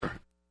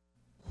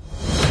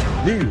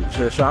News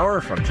this hour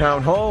from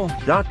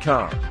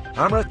townhall.com.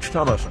 I'm Rich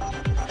Thomason.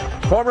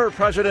 Former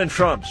President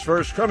Trump's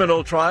first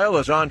criminal trial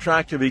is on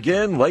track to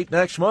begin late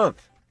next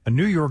month. A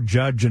New York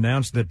judge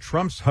announced that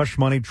Trump's hush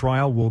money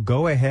trial will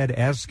go ahead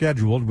as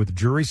scheduled with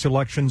jury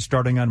selection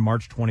starting on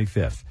March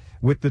 25th.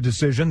 With the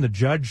decision, the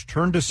judge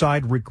turned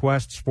aside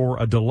requests for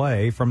a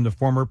delay from the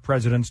former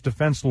president's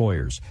defense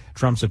lawyers.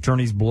 Trump's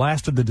attorneys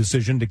blasted the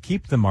decision to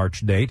keep the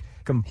March date,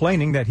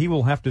 complaining that he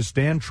will have to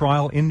stand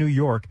trial in New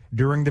York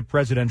during the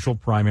presidential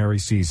primary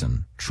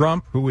season.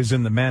 Trump, who is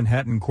in the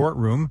Manhattan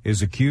courtroom,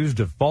 is accused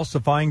of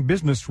falsifying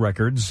business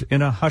records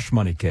in a hush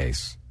money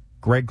case.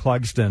 Greg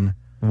Clugston,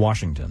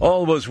 Washington.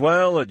 All was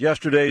well at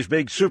yesterday's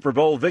big Super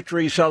Bowl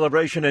victory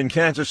celebration in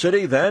Kansas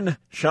City. Then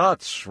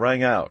shots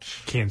rang out.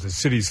 Kansas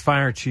City's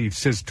fire chief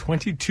says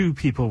 22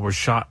 people were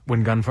shot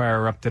when gunfire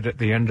erupted at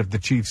the end of the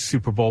Chiefs'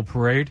 Super Bowl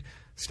parade.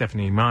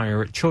 Stephanie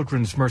Meyer at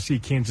Children's Mercy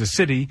Kansas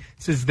City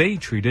says they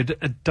treated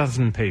a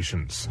dozen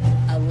patients.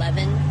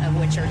 11 of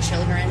which are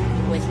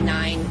children with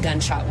 9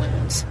 gunshot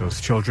wounds. Those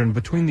children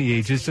between the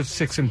ages of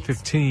 6 and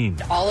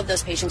 15. All of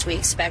those patients we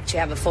expect to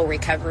have a full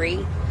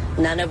recovery,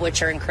 none of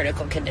which are in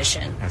critical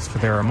condition. As for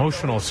their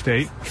emotional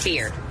state,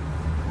 fear.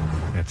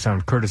 That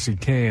sound courtesy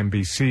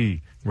KMBC.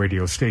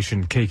 Radio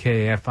station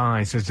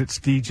KKFI says its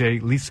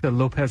DJ Lisa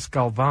Lopez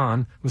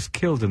Galvan was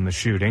killed in the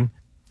shooting.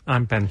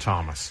 I'm Ben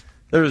Thomas.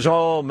 There's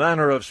all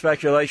manner of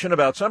speculation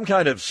about some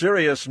kind of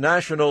serious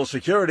national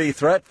security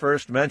threat,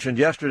 first mentioned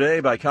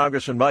yesterday by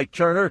Congressman Mike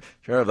Turner,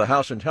 chair of the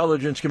House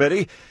Intelligence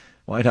Committee.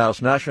 White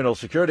House National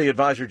Security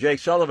Advisor Jake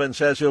Sullivan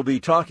says he'll be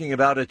talking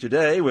about it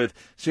today with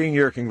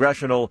senior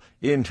congressional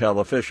intel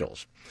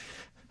officials.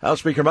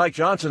 House Speaker Mike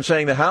Johnson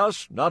saying the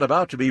House not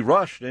about to be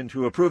rushed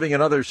into approving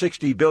another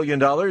 $60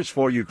 billion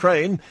for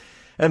Ukraine.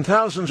 And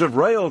thousands of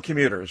rail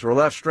commuters were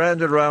left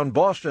stranded around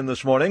Boston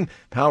this morning.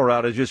 Power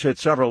outages hit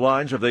several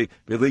lines of the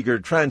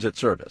beleaguered transit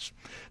service.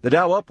 The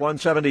Dow up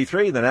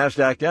 173, the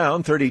NASDAQ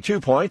down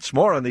 32 points.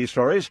 More on these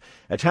stories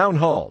at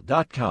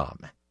townhall.com.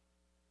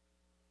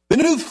 The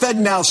new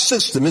FedNow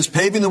system is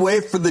paving the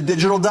way for the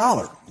digital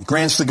dollar. It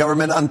grants the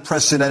government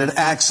unprecedented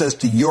access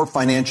to your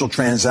financial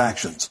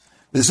transactions.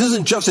 This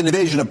isn't just an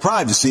invasion of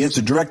privacy. It's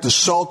a direct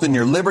assault on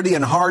your liberty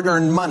and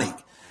hard-earned money.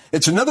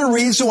 It's another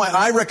reason why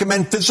I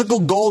recommend physical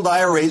gold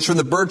IRAs from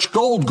the Birch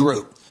Gold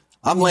Group.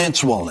 I'm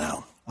Lance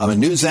Wallnow. I'm a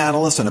news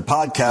analyst and a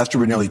podcaster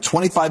with nearly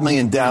 25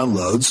 million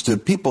downloads to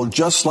people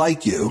just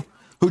like you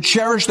who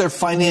cherish their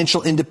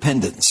financial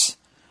independence.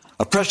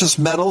 A precious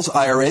metals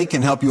IRA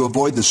can help you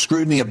avoid the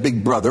scrutiny of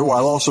Big Brother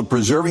while also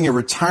preserving your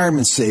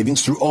retirement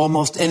savings through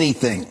almost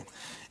anything,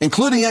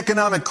 including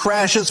economic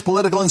crashes,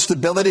 political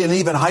instability, and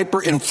even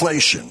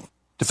hyperinflation.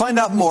 To find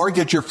out more,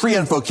 get your free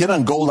info kit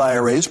on gold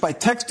IRAs by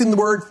texting the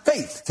word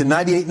FAITH to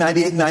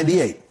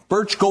 989898.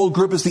 Birch Gold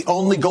Group is the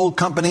only gold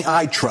company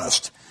I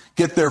trust.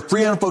 Get their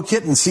free info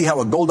kit and see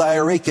how a gold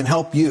IRA can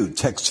help you.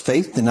 Text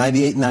FAITH to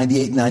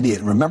 989898.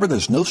 And remember,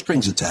 there's no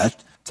strings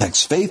attached.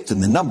 Text FAITH to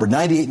the number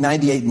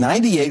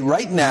 989898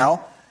 right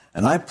now.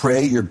 And I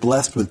pray you're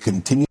blessed with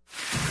continued.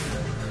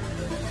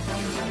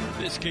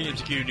 This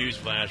KMZQ News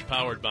Flash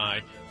powered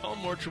by all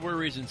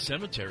mortuaries and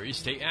cemeteries.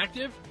 Stay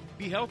active,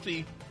 be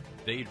healthy.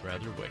 They'd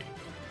rather wait.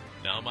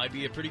 Now might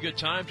be a pretty good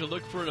time to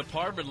look for an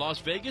apartment in Las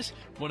Vegas,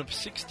 one of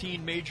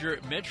 16 major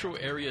metro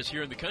areas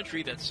here in the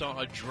country that saw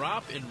a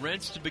drop in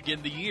rents to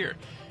begin the year.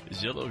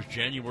 Zillow's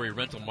January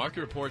rental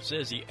market report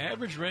says the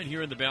average rent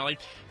here in the Valley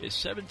is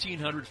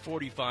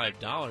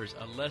 $1,745,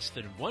 a less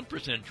than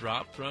 1%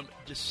 drop from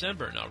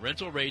December. Now,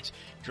 rental rates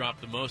dropped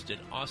the most in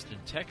Austin,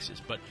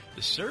 Texas, but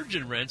the surge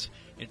in rents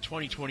in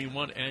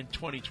 2021 and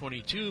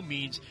 2022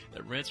 means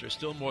that rents are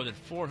still more than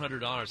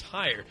 $400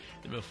 higher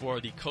than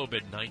before the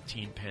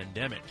COVID-19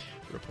 pandemic.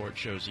 The report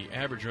shows the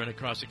average rent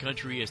across the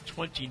country is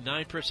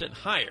 29%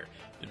 higher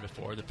than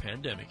before the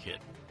pandemic hit.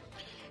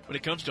 When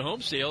it comes to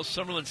home sales,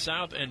 Summerlin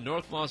South and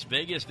North Las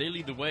Vegas, they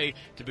lead the way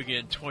to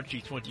begin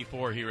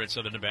 2024 here in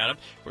Southern Nevada.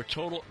 For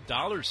total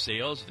dollar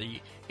sales, the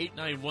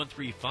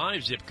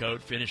 89135 zip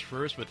code finished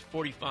first with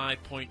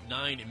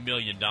 $45.9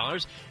 million.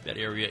 That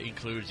area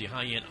includes the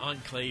high-end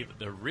enclave,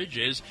 The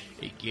Ridges,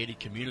 a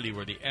gated community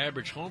where the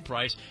average home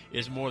price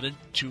is more than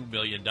 $2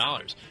 million.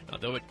 Now,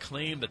 though it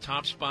claimed the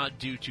top spot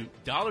due to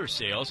dollar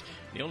sales,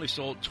 they only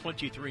sold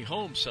 23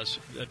 homes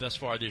thus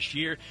far this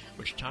year,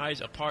 which ties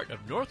a part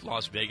of North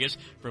Las Vegas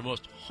for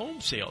most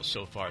home sales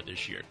so far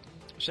this year.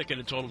 Second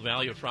in total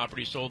value of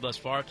property sold thus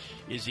far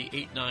is the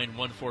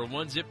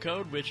 89141 zip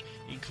code, which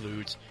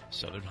includes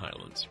Southern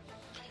Highlands.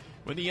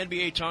 When the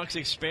NBA talks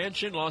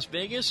expansion, Las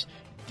Vegas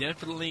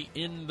definitely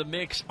in the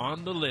mix,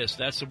 on the list.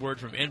 That's the word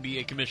from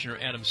NBA Commissioner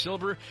Adam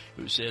Silver,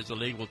 who says the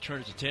league will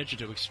turn its attention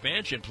to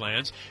expansion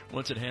plans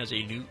once it has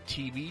a new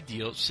TV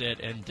deal said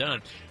and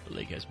done. The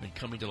league has been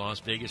coming to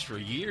Las Vegas for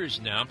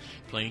years now,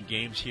 playing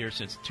games here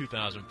since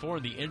 2004.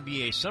 The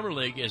NBA Summer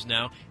League is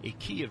now a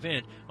key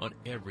event on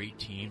every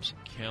team's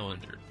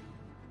calendar.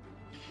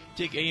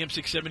 Take AM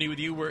 670 with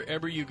you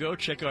wherever you go.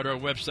 Check out our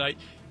website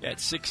at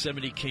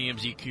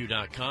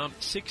 670kmzq.com,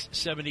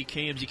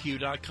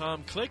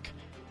 670kmzq.com. Click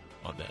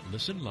on that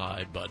Listen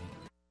Live button.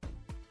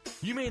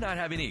 You may not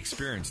have any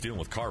experience dealing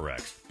with car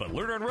wrecks, but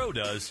Learn on Row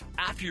does.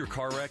 After your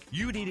car wreck,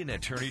 you need an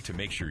attorney to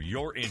make sure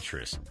your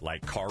interests,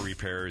 like car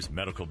repairs,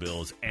 medical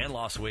bills, and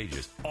lost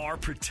wages, are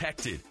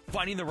protected.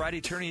 Finding the right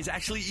attorney is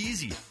actually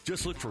easy.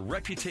 Just look for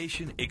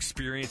reputation,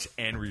 experience,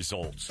 and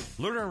results.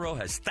 Learn on Row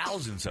has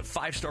thousands of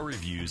 5-star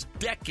reviews,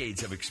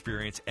 decades of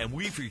experience, and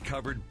we've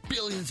recovered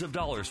billions of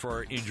dollars for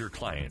our injured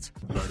clients.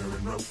 Lerner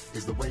and Rowe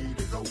is the way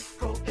to go.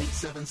 Call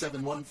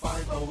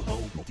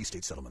 877-1500.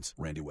 Multi-state settlements.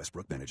 Randy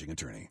Westbrook, managing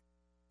attorney.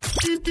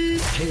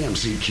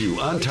 KMZQ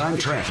On-Time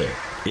Traffic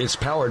is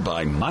powered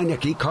by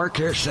Meineke Car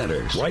Care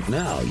Centers. Right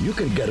now, you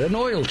can get an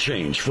oil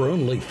change for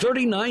only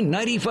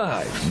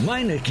 $39.95.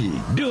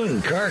 Meineke,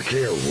 doing car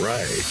care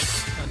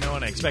right. No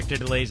unexpected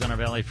delays on our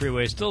Valley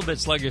Freeway. Still a bit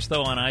sluggish,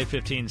 though, on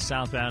I-15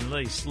 southbound. A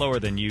little slower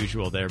than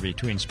usual there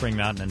between Spring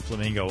Mountain and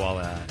Flamingo, while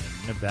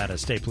Nevada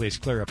State Police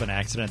clear up an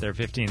accident there,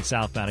 15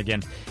 southbound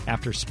again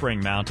after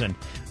Spring Mountain.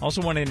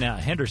 Also one in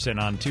Henderson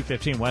on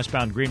 215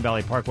 westbound Green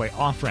Valley Parkway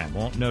off-ramp.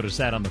 Won't notice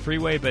that on the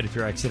freeway, but if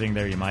you're exiting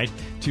there, you might.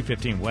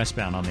 215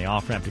 westbound on the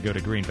off-ramp to go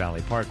to Green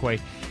Valley Parkway.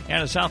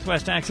 And a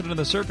southwest accident on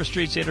the surface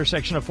streets, the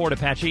intersection of Fort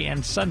Apache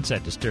and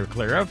Sunset to steer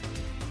clear of.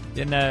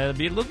 Then it'll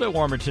be a little bit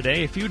warmer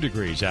today, a few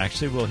degrees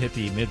actually. We'll hit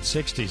the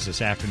mid-60s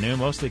this afternoon.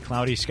 Mostly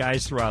cloudy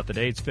skies throughout the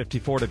day. It's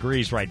 54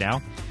 degrees right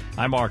now.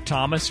 I'm Mark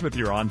Thomas with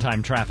your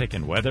on-time traffic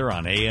and weather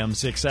on AM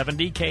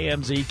 670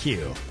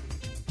 KMZQ.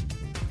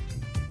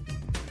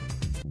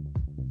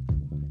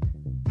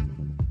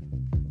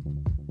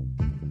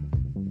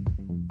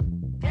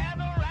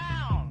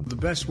 The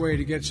best way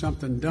to get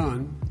something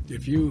done,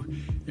 if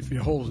it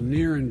holds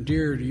near and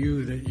dear to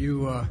you that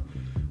you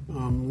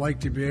like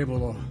to be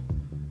able to.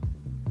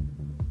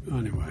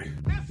 Anyway,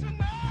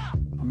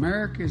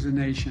 America is a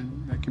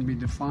nation that can be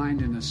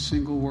defined in a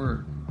single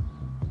word.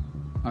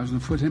 I was going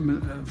to put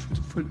him.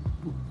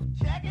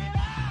 Check it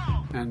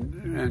out.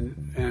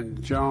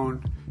 And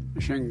Joan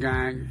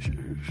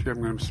Shengang.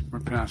 I'm going to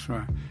pronounce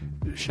right.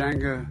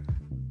 Shanga.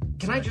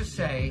 Can I just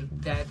say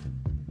that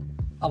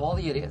of all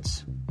the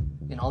idiots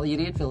in all the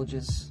idiot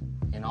villages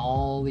in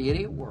all the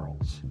idiot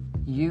worlds,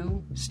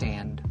 you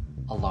stand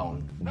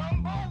alone.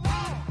 Number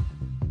one,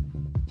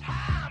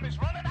 time is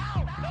running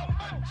out.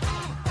 Number two,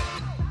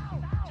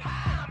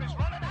 time is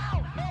running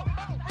out. Number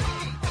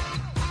three,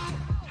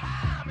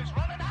 time is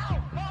running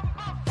out.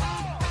 Number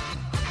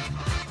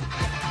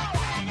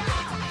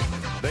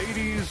four.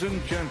 Ladies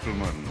and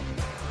gentlemen,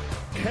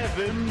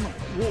 Kevin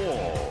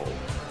Wall.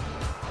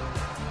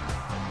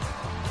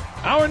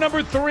 Hour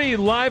number 3,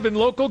 live and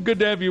local. Good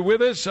to have you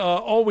with us.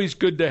 Always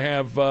good to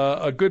have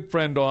a good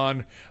friend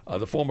on,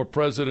 the former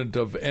president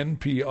of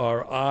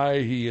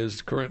NPRI. He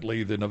is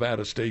currently the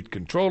Nevada State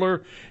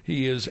Controller.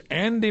 He is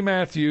Andy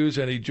Matthews,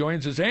 and he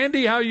joins us.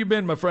 Andy, how you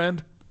been, my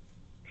friend?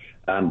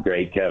 I'm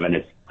great, Kevin.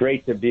 It's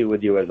great to be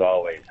with you as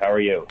always. How are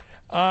you?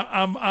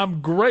 I'm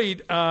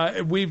great.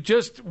 We've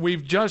just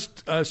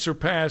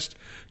surpassed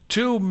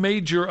 2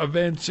 major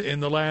events in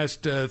the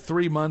last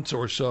 3 months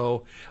or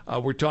so.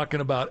 We're talking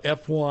about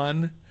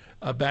F1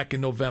 back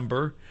in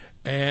November,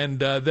 and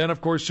then,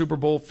 of course, Super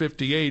Bowl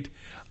 58.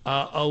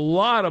 A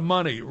lot of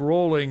money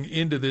rolling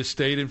into this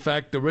state. In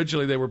fact,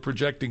 originally they were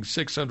projecting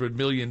 $600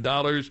 million.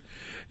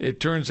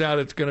 It turns out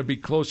it's going to be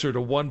closer to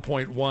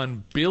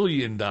 $1.1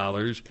 billion.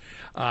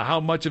 How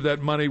much of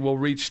that money will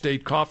reach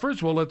state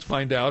coffers? Well, let's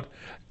find out.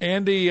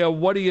 Andy,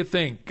 what do you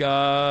think?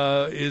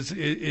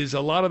 Is a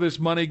lot of this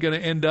money going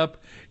to end up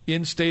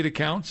in state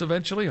accounts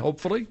eventually,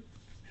 hopefully?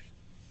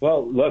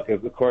 Well, look,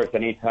 of course,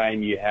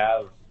 anytime you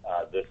have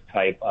this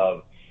type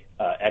of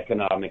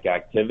economic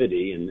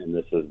activity, and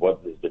this is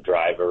what is the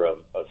driver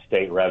of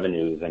state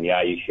revenues, and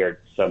yeah, you shared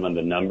some of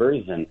the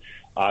numbers, and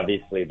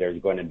obviously there's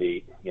going to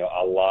be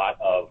a lot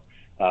of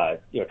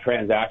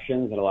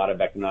transactions and a lot of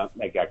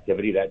economic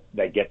activity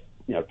that gets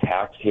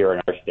taxed here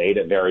in our state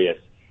at various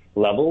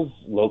levels,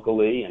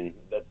 locally and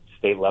the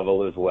state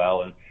level as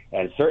well,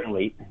 and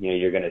certainly,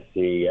 you're going to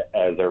see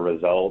as a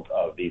result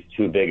of these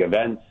 2 big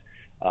events,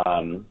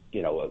 a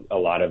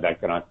lot of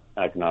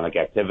economic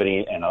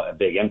activity and a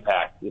big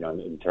impact,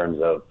 in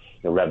terms of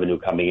revenue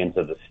coming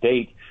into the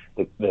state.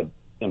 The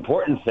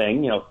important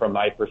thing, from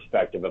my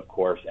perspective, of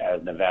course,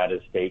 as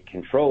Nevada's state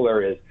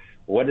controller, is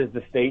what does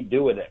the state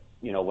do with it?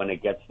 When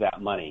it gets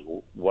that money,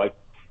 what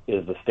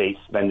is the state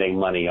spending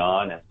money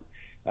on? And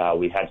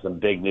we had some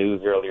big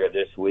news earlier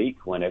this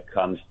week when it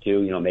comes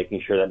to,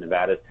 making sure that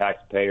Nevada's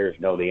taxpayers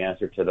know the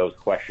answer to those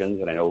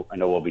questions. And I know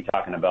we'll be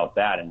talking about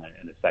that in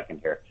a second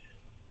here.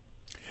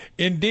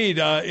 Indeed.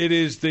 It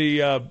is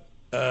the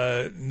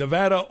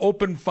Nevada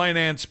Open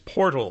Finance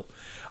Portal.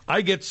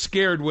 I get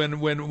scared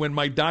when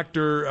my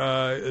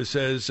doctor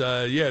says,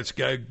 yes,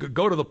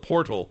 go to the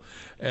portal.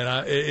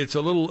 And it's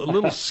a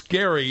little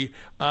scary.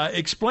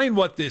 Explain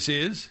what this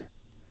is.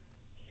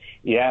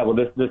 Yeah, well,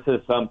 this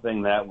is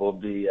something that will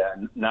be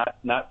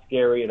not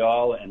scary at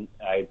all, and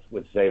I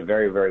would say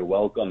very, very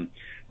welcome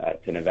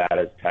to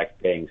Nevada's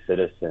tax-paying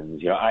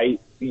citizens.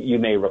 You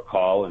may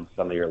recall, and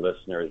some of your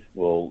listeners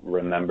will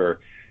remember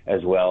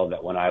as well,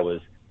 that when I was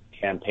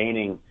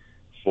campaigning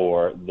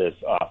for this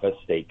office,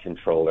 state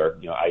controller,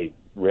 I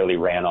really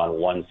ran on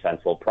one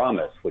central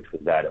promise, which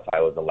was that if I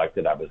was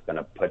elected, I was going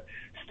to put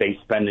state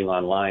spending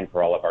online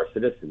for all of our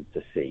citizens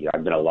to see.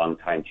 I've been a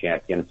longtime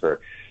champion for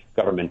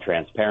government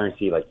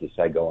transparency, like you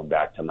said, going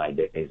back to my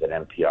days at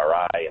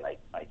MPRI, and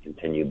I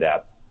continued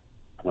that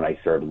when I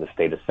served in the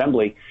state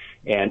assembly.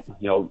 And,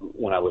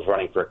 when I was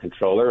running for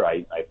controller,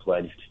 I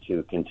pledged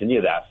to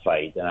continue that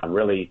fight. And I'm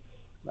really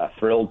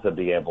thrilled to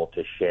be able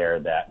to share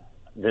that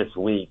this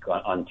week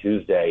on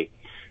Tuesday,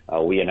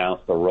 we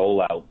announced the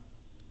rollout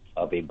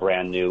of a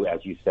brand new,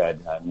 as you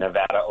said,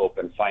 Nevada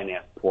Open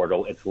Finance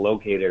Portal. It's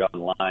located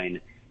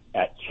online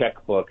at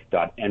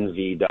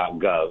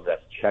checkbook.nv.gov.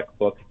 That's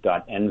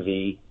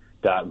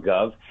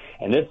checkbook.nv.gov.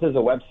 And this is a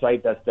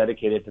website that's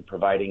dedicated to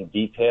providing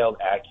detailed,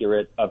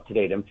 accurate,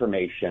 up-to-date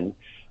information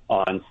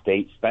on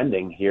state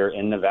spending here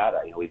in Nevada.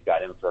 We've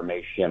got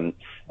information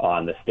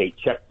on the state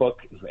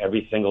checkbook,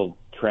 every single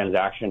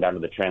transaction down to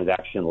the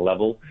transaction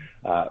level,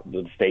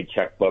 the state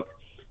checkbook,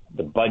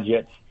 the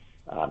budget,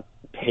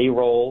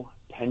 payroll,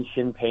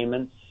 pension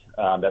payments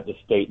that the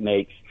state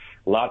makes,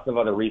 lots of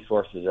other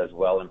resources as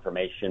well,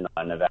 information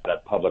on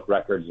Nevada public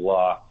records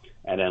law,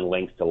 and then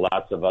links to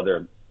lots of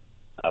other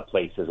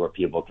places where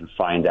people can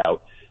find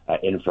out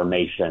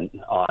information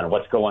on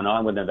what's going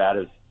on with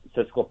Nevada's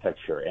fiscal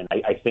picture. And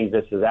I think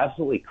this is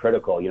absolutely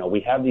critical.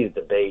 We have these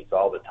debates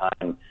all the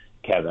time,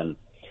 Kevin,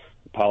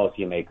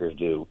 policymakers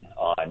do,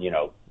 on,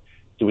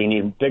 do we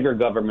need bigger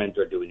government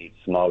or do we need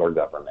smaller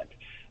government?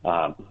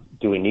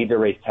 Do we need to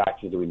raise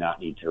taxes? Do we not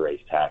need to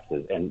raise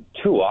taxes? And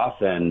too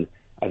often,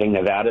 I think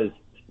Nevada's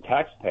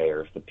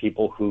taxpayers, the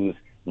people whose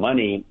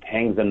money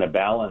hangs in the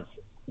balance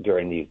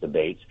during these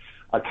debates,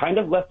 are kind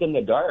of left in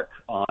the dark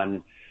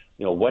on,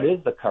 what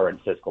is the current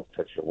fiscal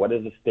picture? What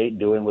is the state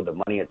doing with the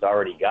money it's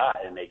already got?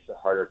 It makes it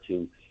harder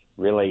to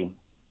really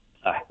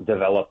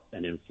develop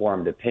an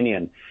informed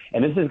opinion.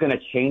 And this is going to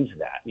change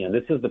that.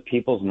 This is the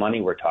people's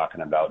money we're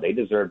talking about. They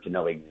deserve to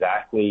know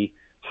exactly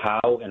how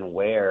and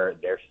where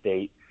their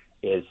state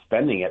is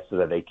spending it so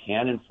that they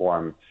can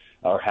inform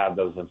or have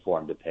those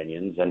informed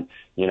opinions. And,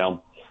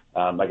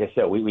 like I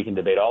said, we can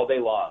debate all day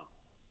long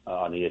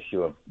on the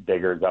issue of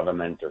bigger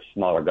government or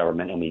smaller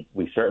government, and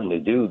we certainly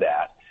do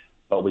that,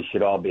 but we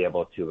should all be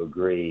able to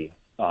agree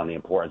on the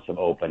importance of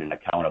open and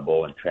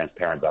accountable and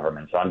transparent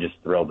government. So I'm just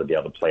thrilled to be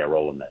able to play a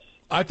role in this.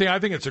 I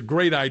think it's a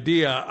great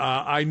idea.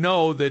 I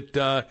know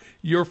that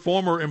your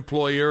former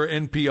employer,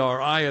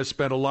 NPRI, has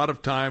spent a lot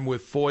of time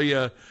with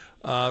FOIA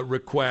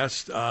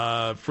requests,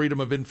 freedom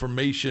of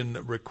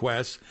information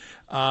requests.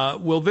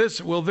 Will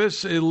this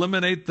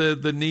eliminate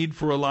the need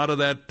for a lot of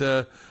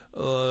that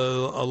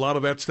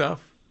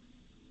stuff?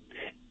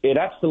 It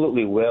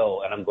absolutely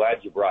will, and I'm glad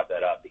you brought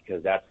that up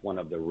because that's one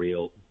of the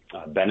real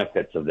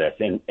benefits of this.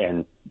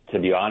 And to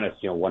be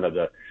honest, one of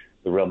the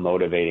real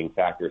motivating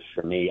factors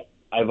for me,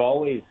 I've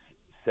always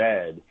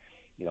said,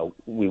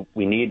 we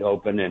need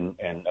open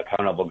and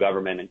accountable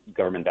government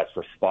that's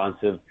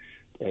responsive,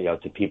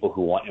 to people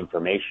who want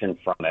information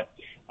from it.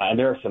 And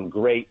there are some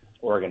great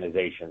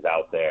organizations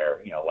out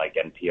there, like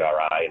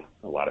NPRI and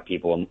a lot of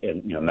people,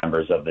 and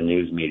members of the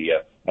news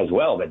media as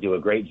well, that do a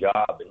great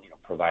job in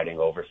providing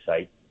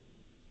oversight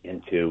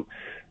into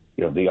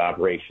the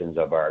operations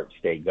of our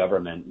state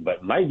government.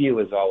 But my view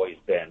has always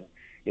been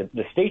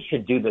the state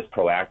should do this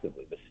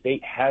proactively. The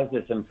state has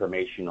this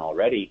information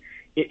already.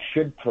 It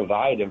should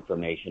provide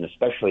information,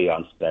 especially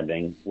on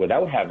spending,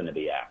 without having to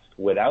be asked,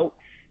 without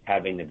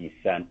having to be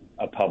sent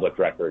a public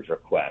records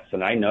request.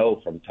 And I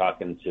know from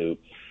talking to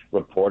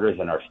reporters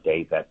in our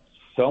state that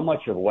so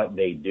much of what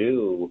they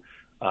do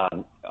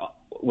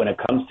when it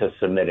comes to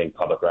submitting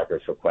public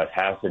records requests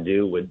has to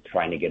do with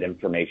trying to get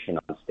information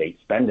on state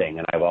spending.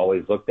 And I've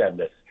always looked at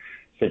this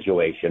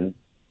situation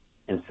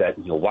and said,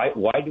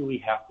 why do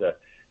we have to,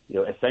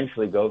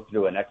 essentially go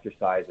through an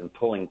exercise in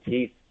pulling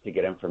teeth to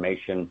get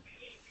information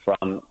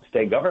from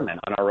state government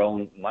on our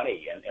own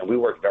money? And we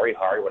worked very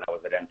hard when I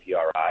was at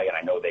NPRI, and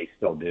I know they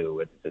still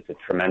do. It's a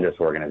tremendous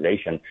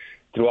organization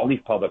through all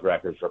these public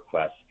records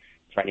requests,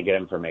 trying to get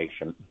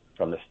information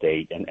from the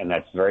state, and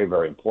that's very,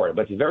 very important.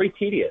 But it's very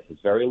tedious.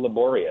 It's very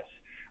laborious.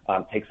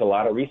 Takes a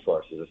lot of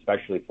resources,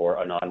 especially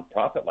for a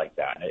nonprofit like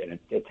that. And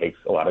it takes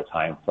a lot of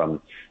time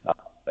from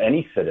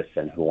any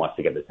citizen who wants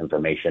to get this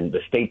information.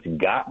 The state's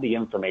got the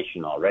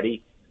information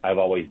already. I've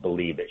always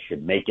believed it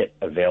should make it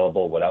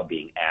available without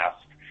being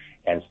asked.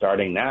 And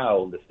starting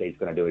now, the state's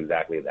going to do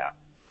exactly that.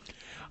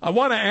 I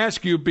want to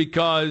ask you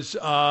because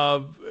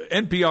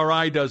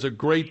NPRI does a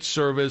great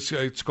service.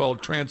 It's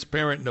called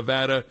Transparent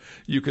Nevada.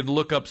 You can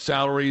look up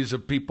salaries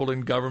of people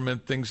in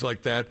government, things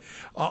like that.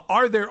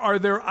 Are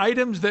there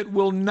items that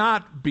will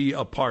not be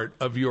a part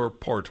of your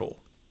portal?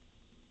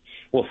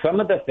 Well, some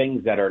of the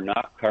things that are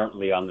not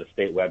currently on the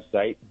state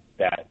website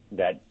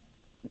that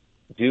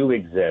do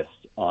exist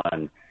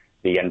on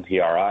the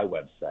NPRI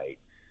website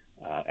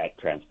at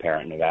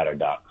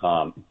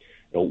transparentnevada.com.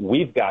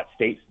 We've got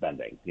state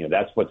spending.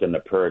 That's what's in the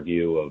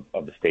purview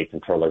of the state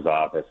controller's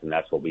office, and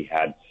that's what we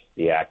had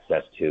the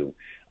access to.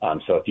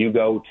 So if you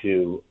go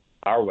to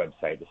our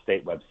website, the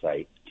state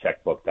website,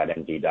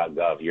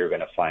 checkbook.nv.gov, you're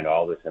going to find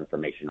all this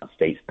information on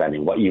state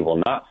spending. What you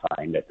will not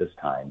find at this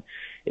time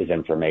is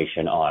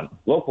information on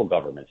local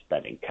government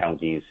spending,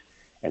 counties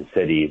and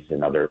cities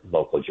and other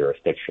local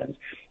jurisdictions.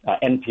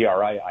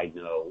 NPRI, I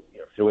know,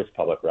 through its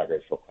public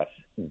records request,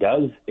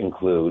 does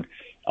include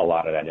a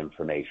lot of that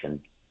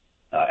information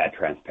at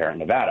Transparent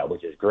Nevada,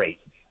 which is great,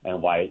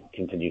 and why it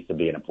continues to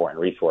be an important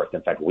resource.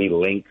 In fact, we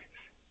link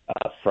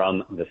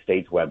from the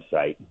state's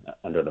website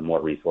under the More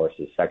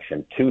Resources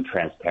section to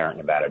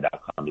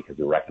transparentnevada.com because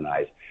we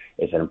recognize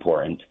it's an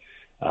important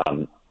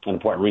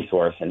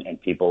resource,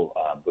 and people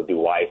would be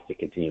wise to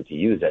continue to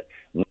use it.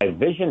 My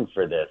vision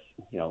for this,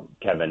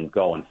 Kevin,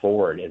 going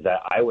forward is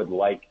that I would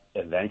like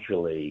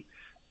eventually,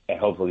 and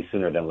hopefully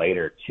sooner than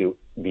later, to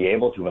be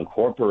able to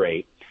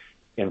incorporate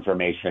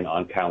information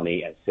on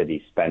county and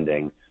city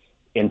spending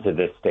into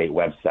this state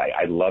website.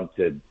 I'd love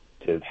to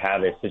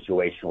have a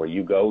situation where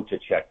you go to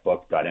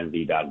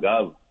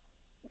checkbook.nv.gov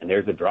and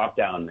there's a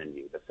drop-down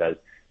menu that says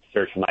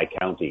search my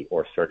county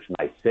or search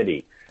my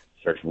city,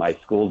 search my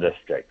school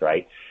district,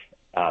 right?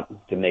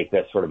 To make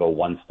this sort of a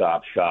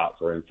one-stop shop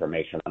for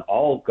information on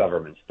all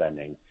government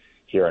spending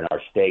here in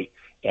our state.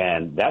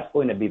 And that's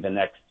going to be the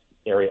next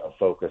area of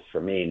focus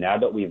for me. Now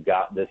that we've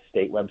got this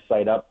state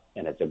website up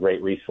and it's a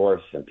great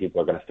resource and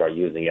people are going to start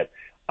using it,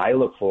 I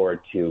look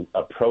forward to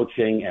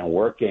approaching and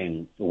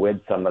working with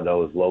some of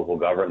those local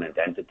government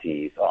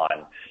entities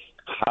on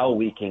how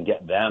we can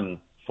get them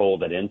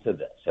folded into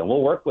this. And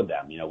we'll work with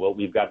them.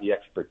 We've got the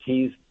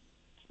expertise.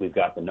 We've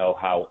got the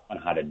know-how on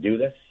how to do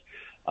this.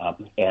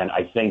 And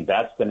I think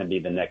that's going to be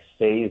the next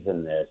phase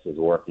in this, is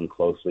working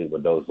closely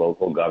with those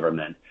local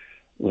government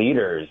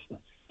leaders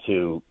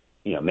to,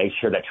 make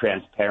sure that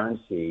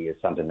transparency is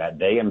something that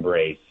they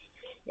embrace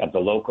at the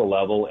local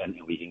level, and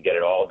we can get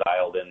it all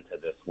dialed into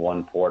this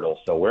one portal.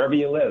 So wherever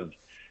you live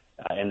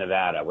in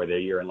Nevada, whether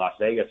you're in Las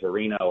Vegas or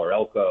Reno or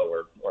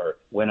Elko or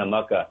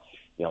Winnemucca,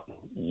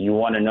 you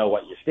want to know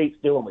what your state's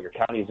doing, what your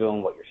county's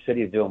doing, what your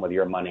city's doing with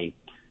your money.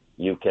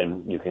 You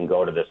can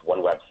go to this one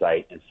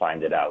website and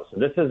find it out. So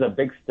this is a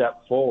big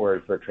step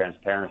forward for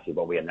transparency,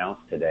 what we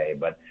announced today,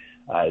 but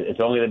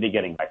it's only the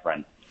beginning, my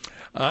friend.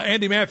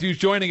 Andy Matthews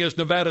joining us,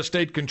 Nevada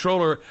State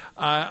Controller.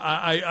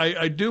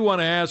 I do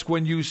want to ask,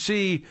 when you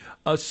see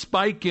a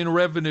spike in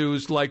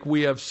revenues like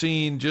we have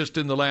seen just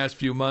in the last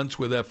few months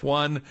with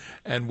F1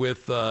 and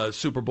with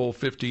Super Bowl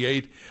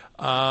 58,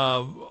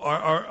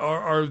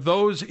 are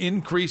those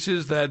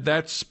increases,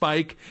 that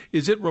spike,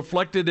 is it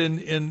reflected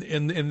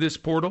in this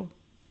portal?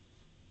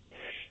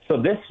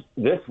 So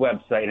this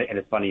website, and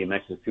it's funny you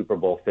mentioned Super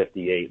Bowl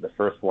 58. The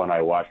first one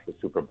I watched was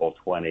Super Bowl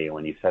 20. And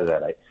when you said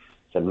that, I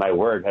said, my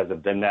word, has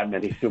it been that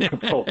many Super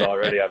Bowls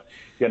already? I'm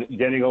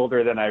getting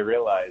older than I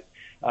realized.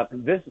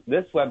 This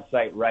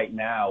website right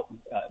now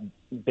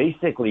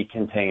basically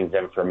contains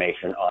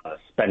information on the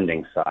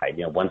spending side.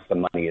 Once the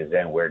money is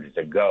in, where does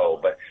it go?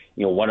 But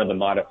one of the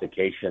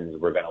modifications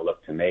we're going to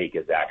look to make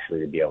is actually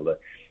to be able to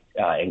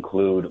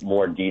include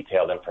more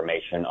detailed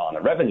information on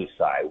the revenue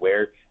side.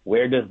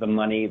 Where does the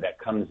money that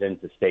comes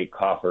into state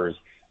coffers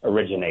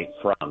originate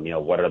from?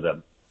 What are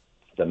the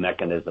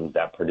mechanisms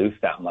that produce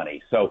that money?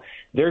 So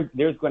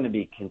there's going to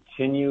be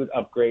continued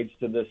upgrades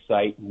to this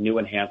site, new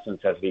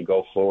enhancements as we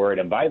go forward.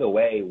 And by the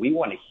way, we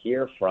want to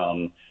hear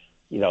from,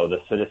 the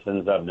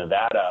citizens of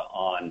Nevada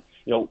on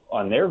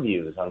their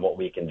views on what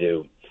we can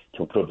do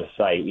to improve the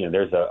site.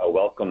 There's a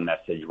welcome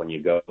message when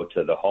you go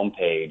to the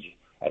homepage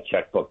at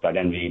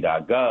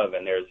checkbook.nv.gov,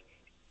 and there's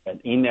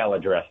an email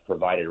address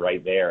provided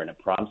right there, and it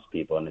prompts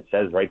people, and it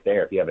says right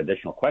there, if you have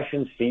additional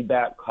questions,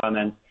 feedback,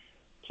 comments,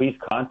 please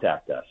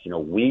contact us.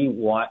 We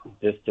want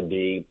this to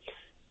be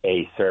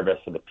a service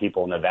for the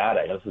people of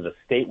Nevada. This is a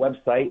state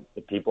website.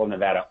 The people of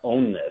Nevada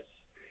own this.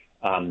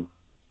 And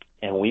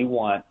we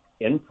want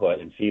input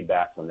and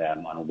feedback from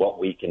them on what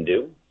we can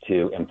do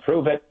to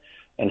improve it,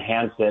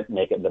 enhance it,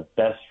 make it the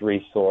best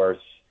resource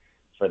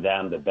for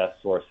them, the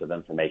best source of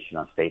information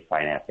on state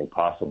financing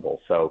possible.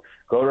 So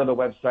go to the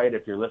website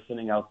if you're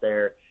listening out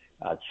there.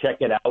 Check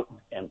it out,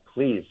 and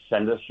please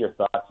send us your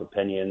thoughts,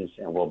 opinions,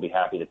 and we'll be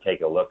happy to take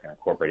a look and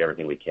incorporate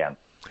everything we can.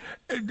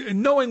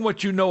 Knowing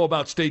what you know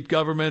about state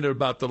government,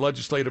 about the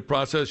legislative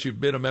process, you've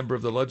been a member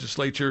of the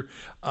legislature.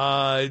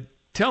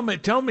 Tell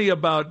me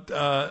about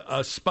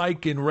a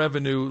spike in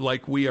revenue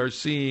like we are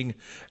seeing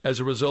as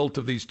a result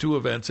of these two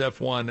events,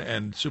 F1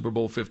 and Super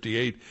Bowl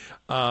 58.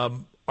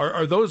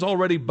 Are those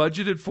already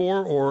budgeted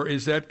for, or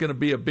is that going to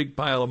be a big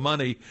pile of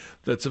money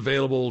that's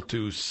available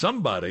to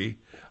somebody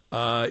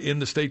in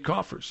the state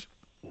coffers?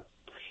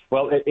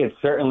 Well, it's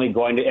certainly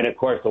going to, and of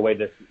course, the way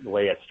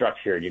it's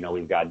structured,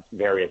 we've got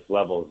various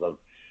levels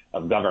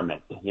of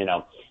government,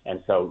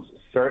 and so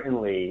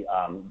certainly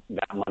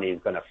that money is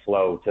going to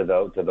flow to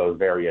those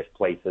various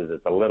places.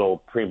 It's a little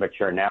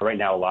premature now. Right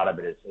now, a lot of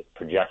it is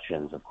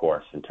projections, of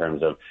course, in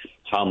terms of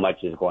how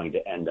much is going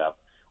to end up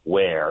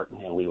where,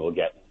 and we will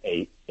get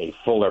a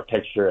fuller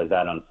picture as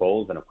that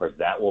unfolds, and of course,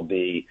 that will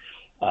be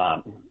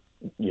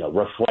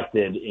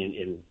reflected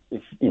in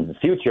the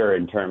future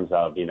in terms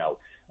of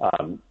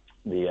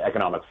the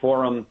economic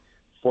forum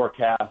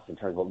forecasts in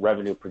terms of what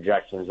revenue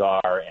projections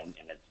are, and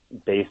it's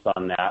based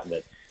on that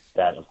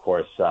of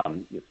course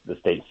the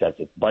state sets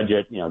its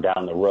budget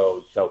down the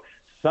road. So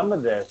some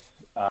of this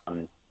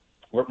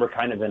we're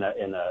kind of in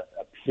a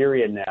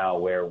period now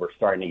where we're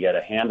starting to get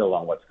a handle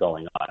on what's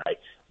going on. Right?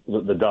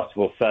 The dust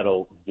will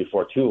settle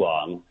before too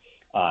long,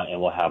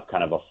 and we'll have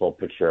kind of a full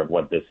picture of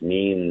what this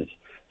means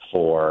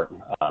for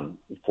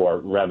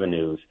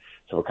revenues.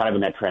 So we're kind of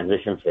in that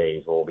transition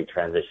phase where we'll be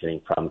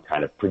transitioning from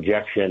kind of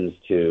projections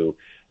to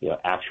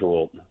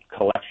actual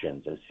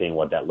collections and seeing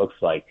what that looks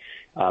like.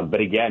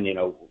 But again,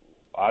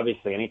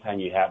 obviously, anytime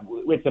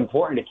it's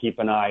important to keep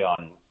an eye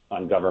on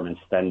government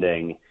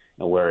spending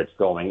and where it's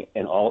going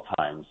in all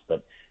times.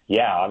 But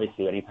yeah,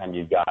 obviously, anytime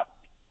you've got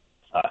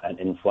an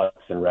influx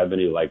in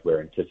revenue like we're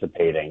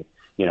anticipating,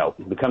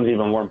 it becomes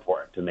even more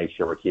important to make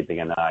sure we're keeping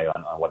an eye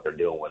on what they're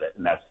doing with it.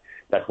 And that's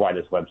why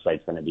this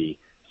website's going to be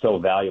so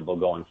valuable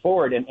going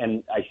forward.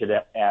 And I should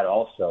add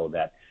also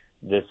that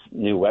this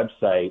new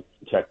website,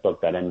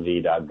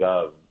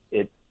 checkbook.nv.gov,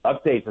 it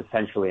updates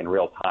essentially in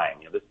real time.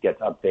 This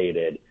gets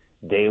updated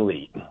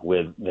daily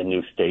with the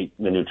new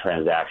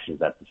transactions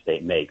that the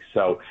state makes.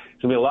 So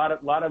it's going to be a lot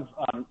of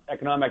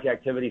economic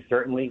activity.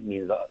 Certainly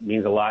means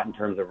a lot in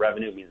terms of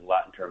revenue, means a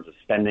lot in terms of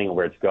spending and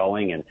where it's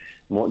going. And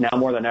now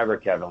more than ever,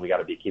 Kevin, we got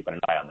to be keeping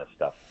an eye on this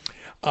stuff.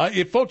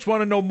 If folks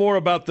want to know more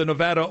about the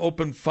Nevada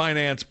Open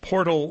Finance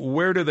Portal,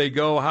 where do they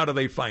go? How do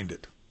they find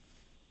it?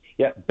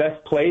 Yeah,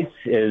 best place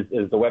is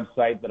the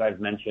website that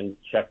I've mentioned,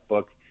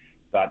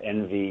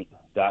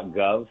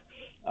 checkbook.nv.gov.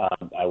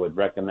 I would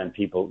recommend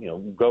people,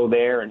 go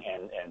there and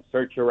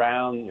search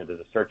around. There's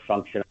a search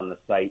function on the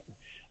site.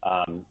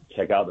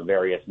 Check out the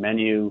various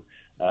menu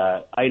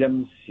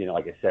items.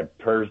 Like I said,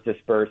 PERS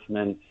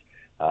disbursements,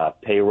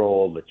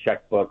 payroll, the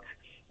checkbook,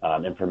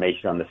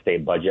 information on the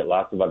state budget,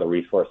 lots of other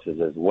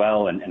resources as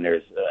well. And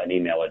there's an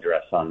email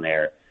address on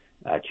there,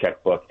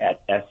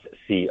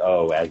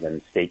 checkbook@SCO, as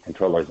in State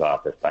Controller's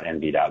Office,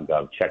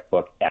 .nv.gov,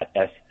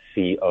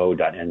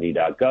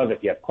 checkbook@SCO.nv.gov.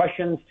 If you have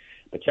questions,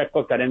 the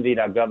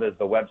checkbook.nv.gov is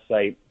the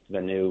website,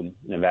 the new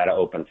Nevada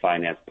Open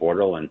Finance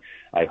Portal, and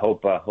I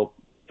hope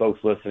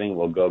folks listening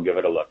will go give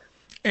it a look.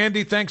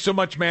 Andy, thanks so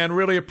much, man.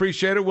 Really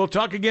appreciate it. We'll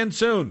talk again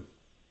soon.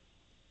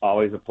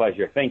 Always a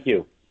pleasure. Thank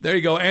you. There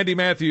you go. Andy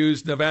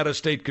Matthews, Nevada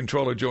State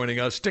Controller, joining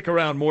us. Stick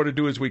around. More to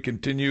do as we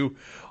continue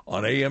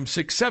on AM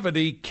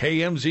 670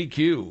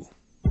 KMZQ.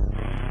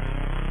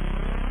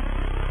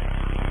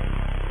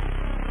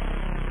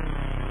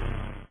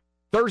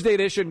 Thursday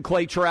edition,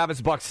 Clay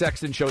Travis, Buck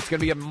Sexton Show. It's going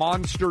to be a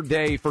monster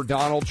day for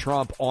Donald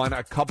Trump on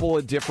a couple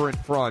of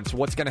different fronts.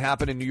 What's going to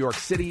happen in New York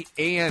City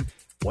and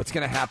what's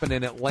going to happen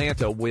in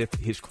Atlanta with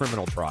his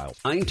criminal trials.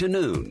 9 to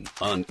noon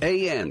on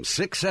AM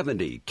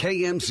 670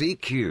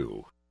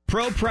 KMZQ.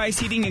 Pro Price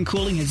Heating and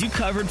Cooling has you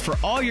covered for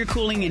all your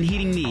cooling and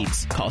heating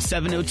needs. Call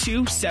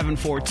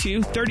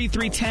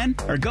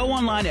 702-742-3310 or go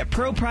online at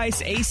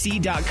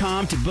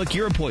ProPriceAC.com to book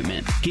your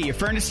appointment. Get your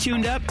furnace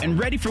tuned up and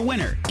ready for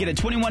winter. Get a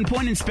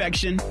 21-point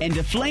inspection and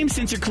a flame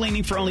sensor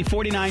cleaning for only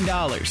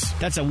 $49.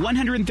 That's a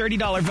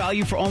 $130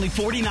 value for only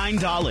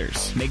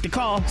 $49. Make the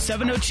call,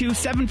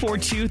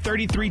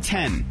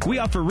 702-742-3310. We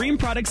offer Rheem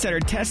products that are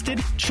tested,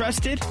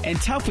 trusted,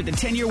 and tough with a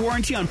 10-year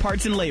warranty on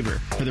parts and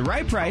labor. For the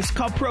right price,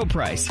 call Pro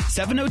Price,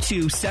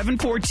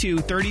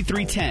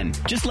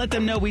 702-742-3310. Just let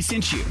them know we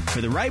sent you. For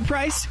the right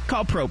price,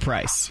 call Pro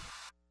Price.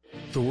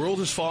 The world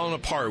has fallen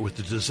apart with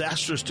the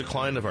disastrous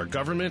decline of our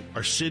government,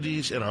 our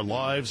cities, and our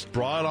lives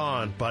brought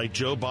on by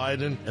Joe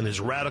Biden and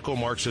his radical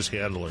Marxist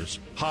handlers.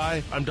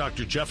 Hi, I'm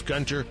Dr. Jeff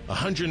Gunter,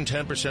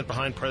 110%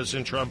 behind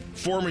President Trump,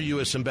 former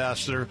U.S.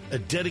 ambassador, a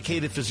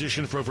dedicated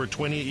physician for over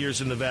 28 years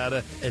in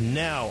Nevada, and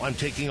now I'm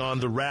taking on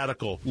the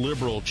radical,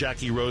 liberal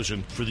Jackie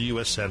Rosen for the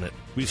U.S. Senate.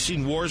 We've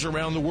seen wars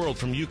around the world,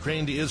 from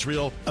Ukraine to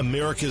Israel.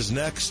 America's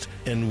next,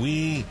 and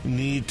we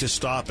need to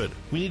stop it.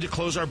 We need to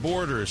close our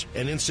borders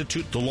and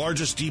institute the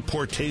largest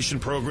deportation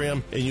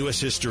program in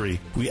U.S. history.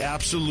 We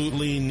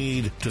absolutely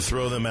need to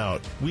throw them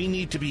out. We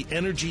need to be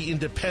energy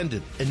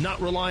independent and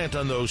not reliant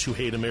on those who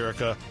hate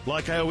America.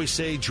 Like I always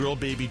say, drill,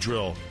 baby,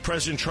 drill.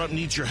 President Trump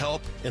needs your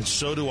help, and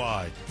so do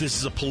I. This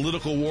is a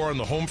political war on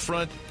the home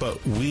front,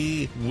 but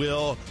we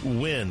will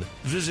win.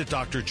 Visit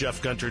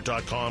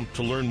drjeffgunter.com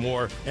to learn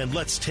more, and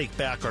let's take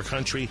back our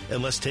country,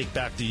 and let's take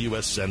back the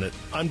U.S. Senate.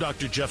 I'm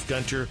Dr. Jeff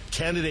Gunter,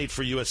 candidate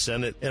for U.S.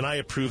 Senate, and I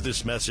approve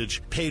this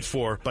message, paid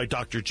for by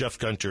Dr. Jeff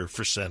Gunter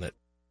for Senate.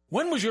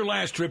 When was your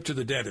last trip to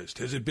the dentist?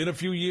 Has it been a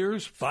few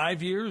years?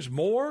 5 years?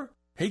 More?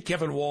 Hey,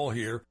 Kevin Wall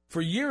here.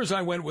 For years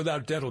I went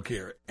without dental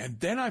care, and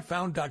then I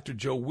found Dr.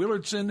 Joe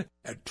Willardson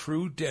at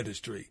True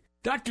Dentistry.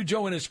 Dr.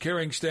 Joe and his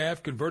caring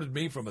staff converted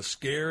me from a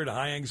scared,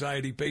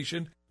 high-anxiety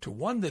patient to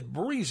one that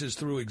breezes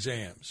through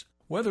exams.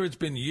 Whether it's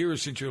been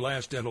years since your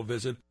last dental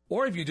visit,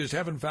 or if you just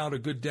haven't found a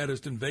good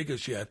dentist in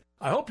Vegas yet,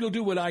 I hope you'll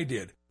do what I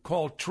did.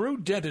 Call True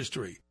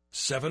Dentistry,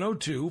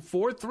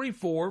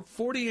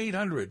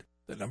 702-434-4800.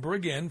 The number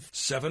again,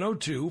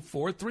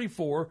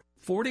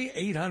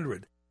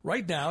 702-434-4800.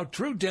 Right now,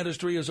 True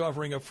Dentistry is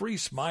offering a free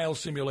smile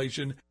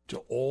simulation to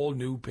all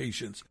new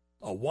patients,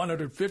 a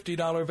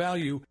 $150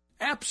 value,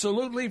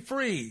 absolutely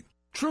free.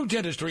 True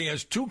Dentistry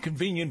has 2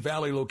 convenient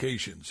Valley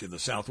locations in the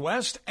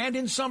Southwest and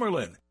in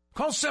Summerlin.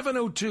 Call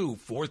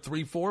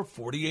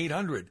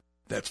 702-434-4800.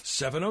 That's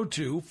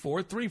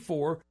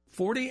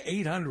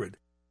 702-434-4800.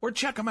 Or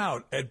check them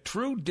out at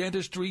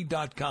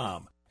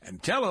TrueDentistry.com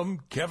and tell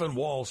them Kevin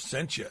Wall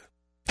sent you.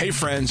 Hey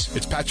friends,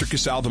 it's Patrick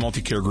Casal, the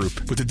Multicare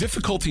Group. With the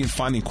difficulty in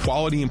finding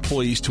quality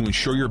employees to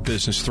ensure your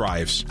business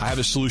thrives, I have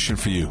a solution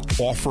for you.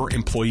 Offer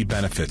employee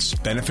benefits.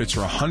 Benefits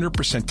are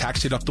 100%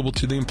 tax deductible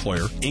to the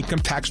employer, income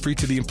tax free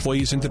to the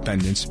employee's and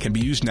dependents, can be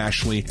used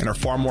nationally, and are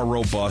far more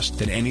robust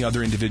than any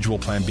other individual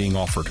plan being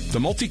offered. The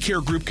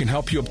Multicare Group can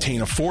help you obtain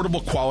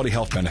affordable quality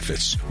health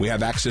benefits. We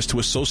have access to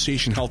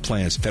association health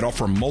plans that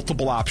offer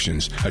multiple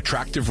options,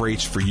 attractive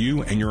rates for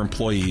you and your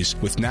employees,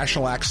 with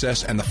national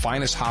access and the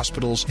finest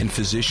hospitals and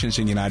physicians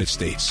in the United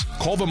States.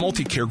 Call the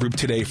Multicare Group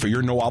today for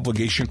your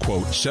no-obligation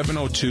quote,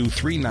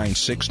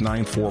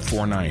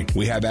 702-396-9449.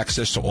 We have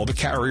access to all the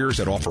carriers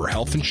that offer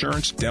health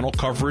insurance, dental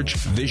coverage,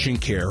 vision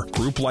care,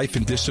 group life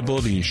and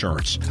disability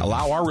insurance.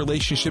 Allow our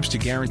relationships to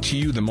guarantee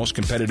you the most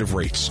competitive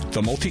rates.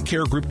 The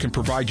Multicare Group can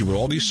provide you with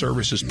all these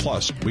services,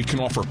 plus we can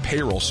offer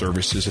payroll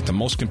services at the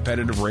most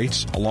competitive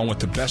rates, along with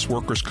the best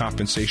workers'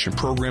 compensation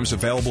programs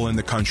available in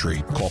the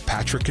country. Call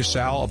Patrick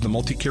Casal of the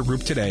Multicare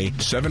Group today,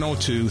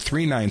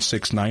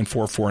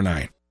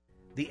 702-396-9449.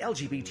 The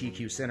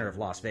LGBTQ Center of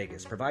Las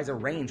Vegas provides a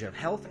range of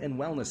health and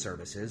wellness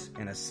services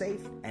in a safe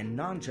and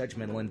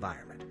non-judgmental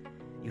environment.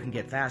 You can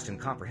get fast and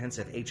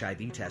comprehensive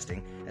HIV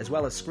testing as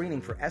well as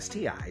screening for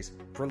STIs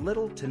for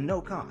little to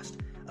no cost.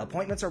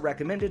 Appointments are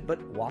recommended,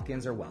 but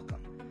walk-ins are welcome.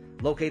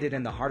 Located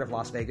in the heart of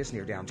Las Vegas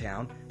near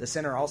downtown, the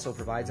center also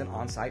provides an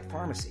on-site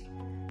pharmacy.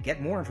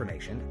 Get more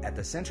information at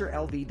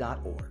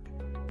thecenterlv.org.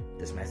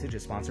 This message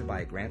is sponsored by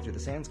a grant through the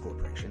Sands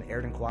Corporation,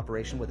 aired in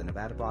cooperation with the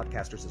Nevada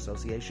Broadcasters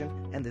Association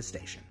and this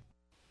station.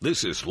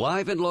 This is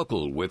Live and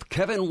Local with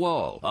Kevin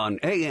Wall on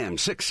AM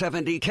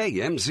 670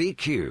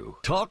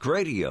 KMZQ. Talk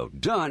radio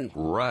done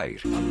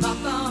right. I'm not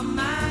the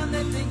man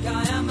they think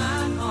I am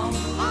at home.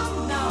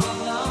 Oh, no,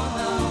 no,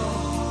 no.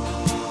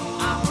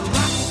 I'm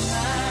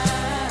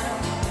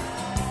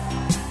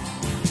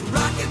a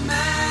rocket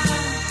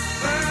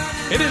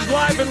man. It is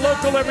Live and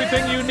Local,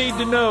 everything you need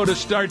to know to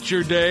start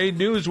your day.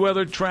 News,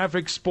 weather,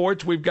 traffic,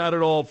 sports. We've got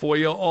it all for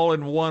you, all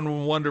in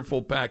one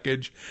wonderful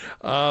package.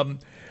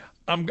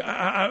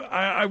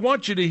 I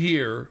want you to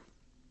hear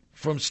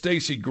from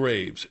Stacey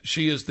Graves.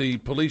 She is the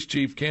police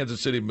chief,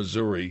 Kansas City,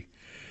 Missouri,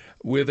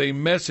 with a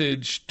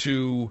message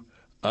to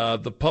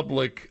the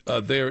public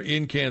there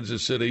in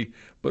Kansas City,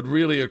 but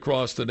really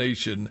across the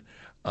nation,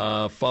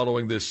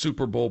 following this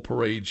Super Bowl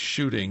parade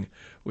shooting,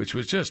 which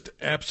was just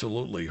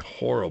absolutely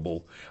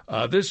horrible.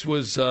 This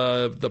was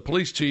the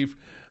police chief,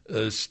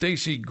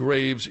 Stacey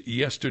Graves,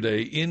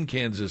 yesterday in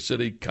Kansas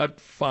City. Cut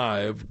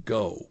 5,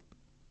 go.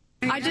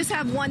 I just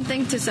have one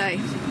thing to say.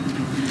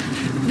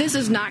 This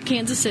is not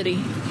Kansas City.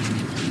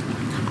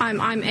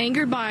 I'm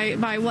angered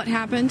by what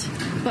happened,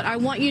 but I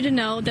want you to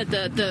know that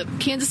the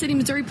Kansas City,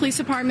 Missouri Police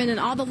Department and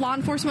all the law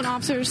enforcement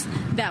officers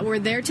that were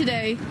there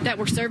today, that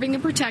were serving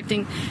and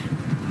protecting,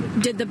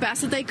 did the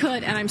best that they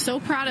could, and I'm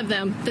so proud of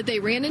them that they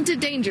ran into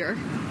danger,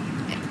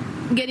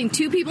 getting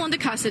 2 people into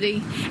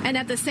custody, and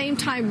at the same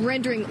time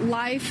rendering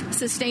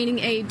life-sustaining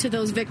aid to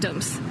those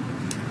victims.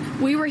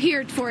 We were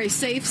here for a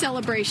safe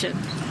celebration.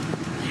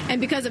 And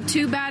because of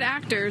 2 bad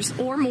actors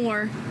or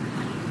more,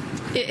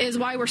 it is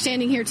why we're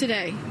standing here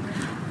today.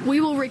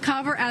 We will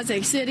recover as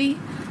a city.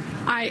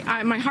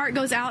 My heart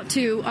goes out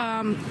to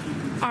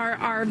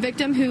our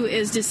victim who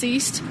is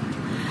deceased.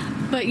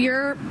 But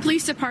your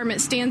police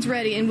department stands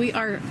ready, and we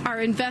are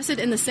invested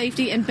in the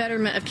safety and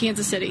betterment of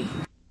Kansas City.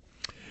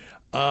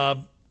 I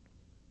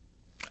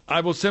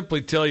will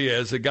simply tell you,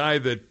 as a guy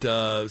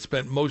that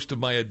spent most of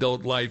my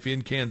adult life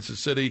in Kansas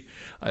City,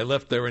 I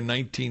left there in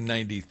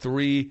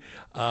 1993.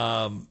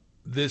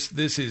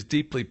 This is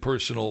deeply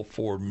personal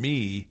for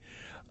me.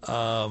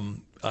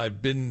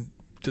 I've been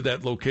to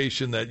that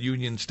location, that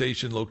Union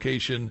Station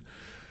location,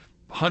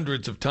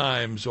 hundreds of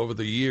times over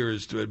the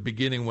years,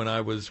 beginning when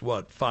I was,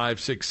 5,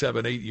 6,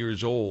 7, 8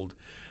 years old.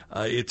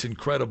 It's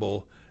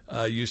incredible.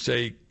 You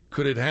say,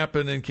 could it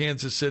happen in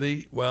Kansas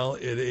City? Well,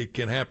 it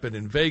can happen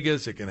in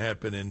Vegas. It can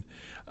happen in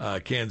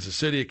Kansas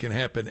City. It can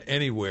happen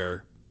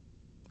anywhere.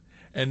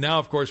 And now,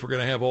 of course, we're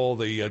going to have all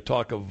the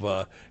talk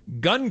of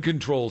gun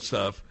control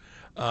stuff.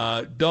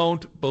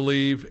 Don't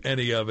believe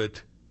any of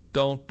it.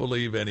 Don't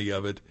believe any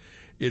of it.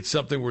 It's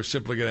something we're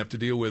simply going to have to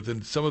deal with.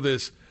 And some of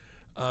this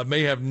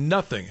may have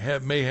nothing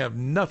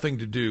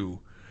to do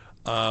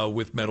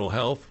with mental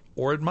health,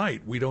 or it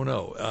might. We don't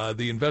know.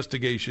 The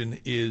investigation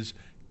is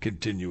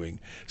continuing.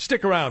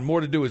 Stick around. More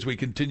to do as we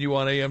continue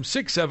on AM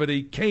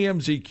 670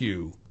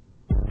 KMZQ.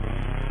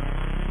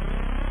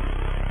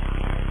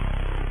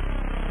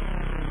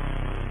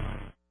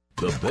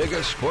 The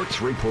biggest sports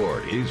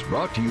report is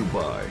brought to you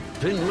by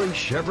Finley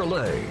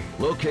Chevrolet,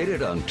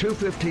 located on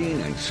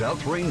 215 and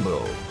South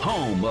Rainbow,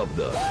 home of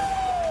the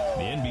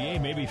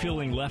NBA may be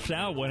feeling left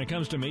out when it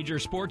comes to major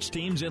sports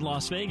teams in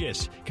Las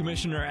Vegas.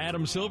 Commissioner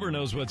Adam Silver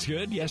knows what's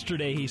good.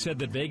 Yesterday, he said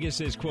that Vegas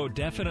is, quote,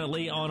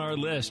 definitely on our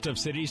list of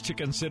cities to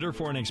consider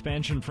for an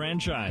expansion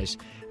franchise.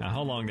 Now,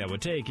 how long that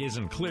would take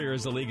isn't clear,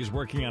 as the league is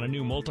working on a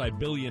new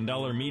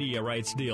multi-billion-dollar media rights deal.